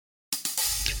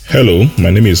Hello, my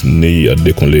name is Neyi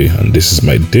Adekunle, and this is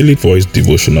my daily voice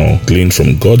devotional gleaned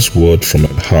from God's word from my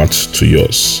heart to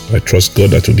yours. I trust God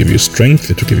that will give you strength,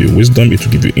 it will give you wisdom, it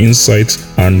will give you insight,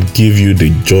 and give you the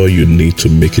joy you need to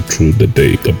make it through the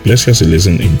day. God bless you as you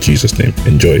listen in Jesus' name.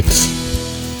 Enjoy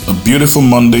it. A beautiful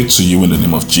Monday to you in the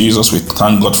name of Jesus. We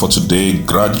thank God for today.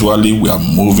 Gradually, we are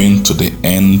moving to the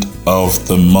end of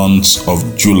the month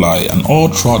of July, and all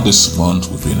throughout this month,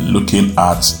 we've been looking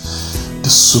at the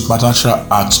supernatural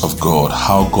acts of God,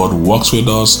 how God works with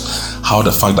us, how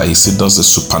the fact that He still does the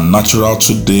supernatural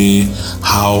today,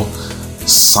 how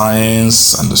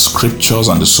science and the scriptures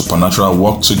and the supernatural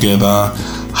work together,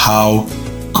 how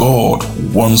God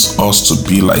wants us to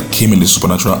be like Him in the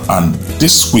supernatural. And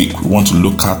this week we want to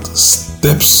look at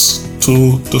steps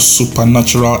to the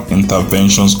supernatural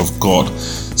interventions of God.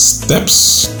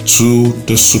 Steps to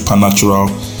the supernatural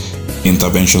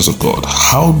interventions of God.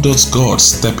 How does God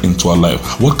step into our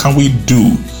life? What can we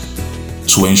do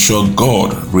to ensure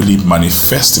God really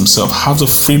manifests Himself, have the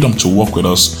freedom to work with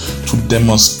us, to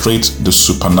demonstrate the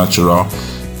supernatural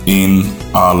in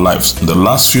our lives? In the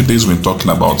last few days, we've been talking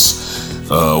about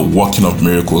working of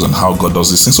miracles and how God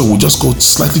does these things. So we'll just go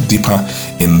slightly deeper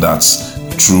in that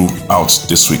throughout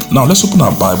this week. Now, let's open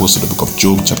our Bibles to the book of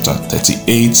Job, chapter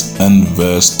 38 and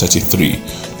verse 33.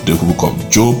 The book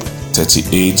of Job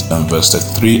 38 and verse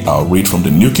 33. I'll read from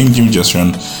the New King James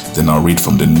Version, then I'll read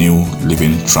from the New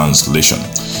Living Translation.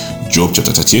 Job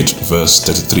chapter 38 verse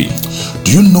 33.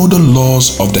 Do you know the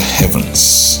laws of the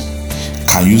heavens?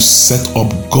 Can you set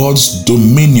up God's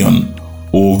dominion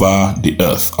over the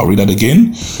earth? I'll read that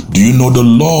again. Do you know the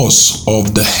laws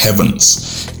of the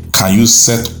heavens? Can you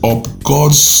set up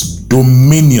God's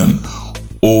dominion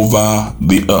over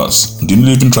the earth? The New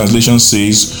Living Translation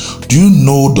says, do you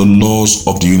know the laws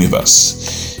of the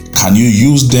universe? Can you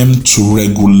use them to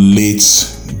regulate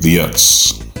the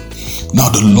earth? Now,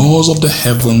 the laws of the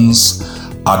heavens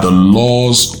are the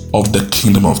laws of the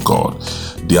kingdom of God.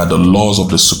 They are the laws of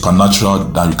the supernatural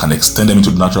that you can extend them into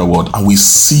the natural world. And we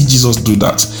see Jesus do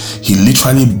that. He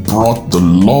literally brought the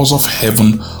laws of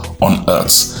heaven on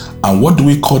earth. And what do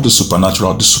we call the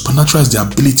supernatural? The supernatural is the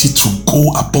ability to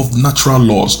go above natural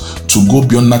laws, to go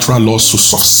beyond natural laws, to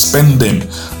suspend them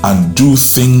and do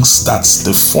things that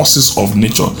the forces of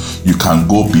nature you can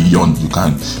go beyond.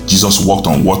 Jesus walked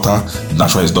on water.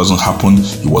 Naturally, it doesn't happen.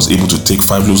 He was able to take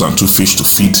 5 loaves and 2 fish to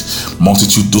feed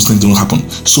multitude. Those things don't happen.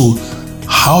 So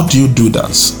how do you do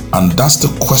that? And that's the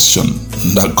question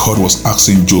that God was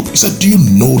asking Job. He said, do you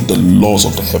know the laws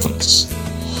of the heavens?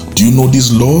 Do you know these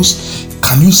laws?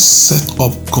 Can you set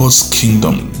up God's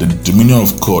kingdom, the dominion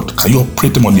of God? Can you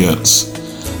operate them on the earth?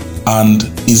 And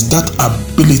is that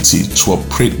ability to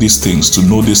operate these things, to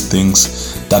know these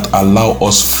things, that allow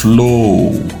us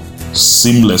flow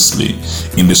seamlessly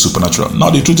in the supernatural?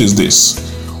 Now, the truth is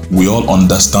this. We all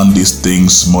understand these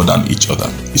things more than each other.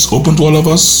 It's open to all of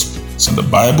us. It's in the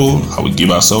Bible, how we give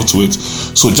ourselves to it.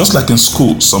 So just like in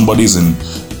school, somebody's in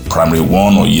primary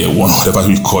 1 or year 1,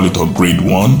 whatever you call it, or grade 1.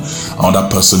 Another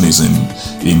person is in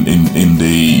the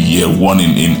year 1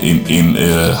 in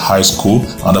high school.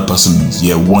 Another person is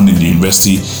year 1 in the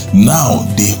university. Now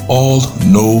they all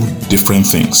know different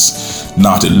things.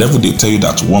 Now at a level they tell you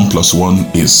that 1 plus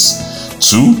 1 is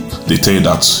 2. They tell you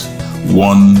that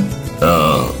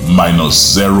 1 minus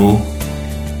 0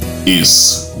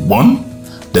 is 1.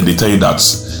 Then they tell you that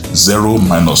 0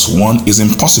 minus 1 is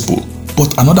impossible.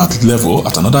 But at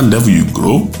another level you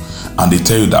grow, and they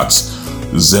tell you that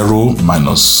 0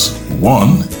 minus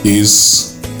 1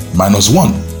 is minus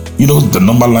 1. You know, the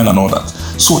number line and all that.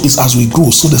 So it's as we grow.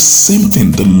 So the same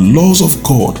thing, the laws of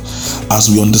God, as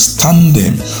we understand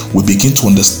them, we begin to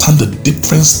understand the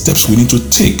different steps we need to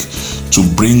take to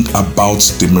bring about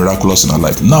the miraculous in our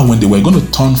life. Now, when they were going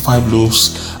to turn 5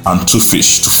 loaves and 2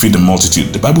 fish to feed the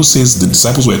multitude, the Bible says the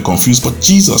disciples were confused, but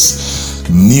Jesus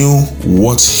knew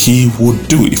what He would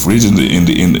do. If we read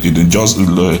in John's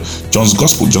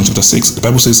Gospel, John chapter 6, the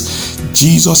Bible says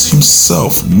Jesus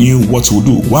Himself knew what He would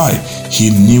do. Why?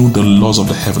 He knew the laws of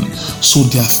the heaven. So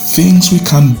there are things we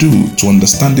can do to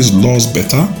understand these laws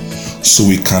better, so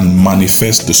we can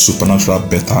manifest the supernatural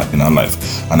better in our life.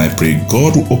 And I pray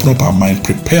God will open up our mind,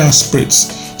 prepare our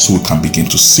spirits, so we can begin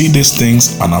to see these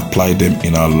things and apply them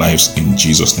in our lives in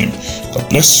Jesus' name. God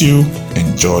bless you.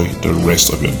 Enjoy the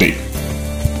rest of your day.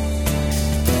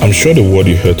 I'm sure the word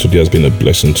you heard today has been a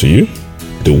blessing to you.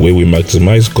 The way we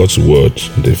maximize God's word,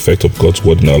 the effect of God's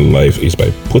word in our life, is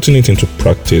by putting it into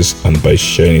practice and by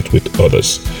sharing it with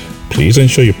others. Please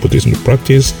ensure you put this into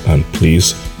practice and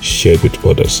please share it with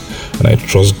others. And I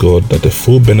trust God that the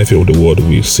full benefit of the word will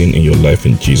be seen in your life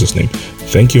in Jesus' name.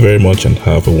 Thank you very much and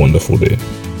have a wonderful day.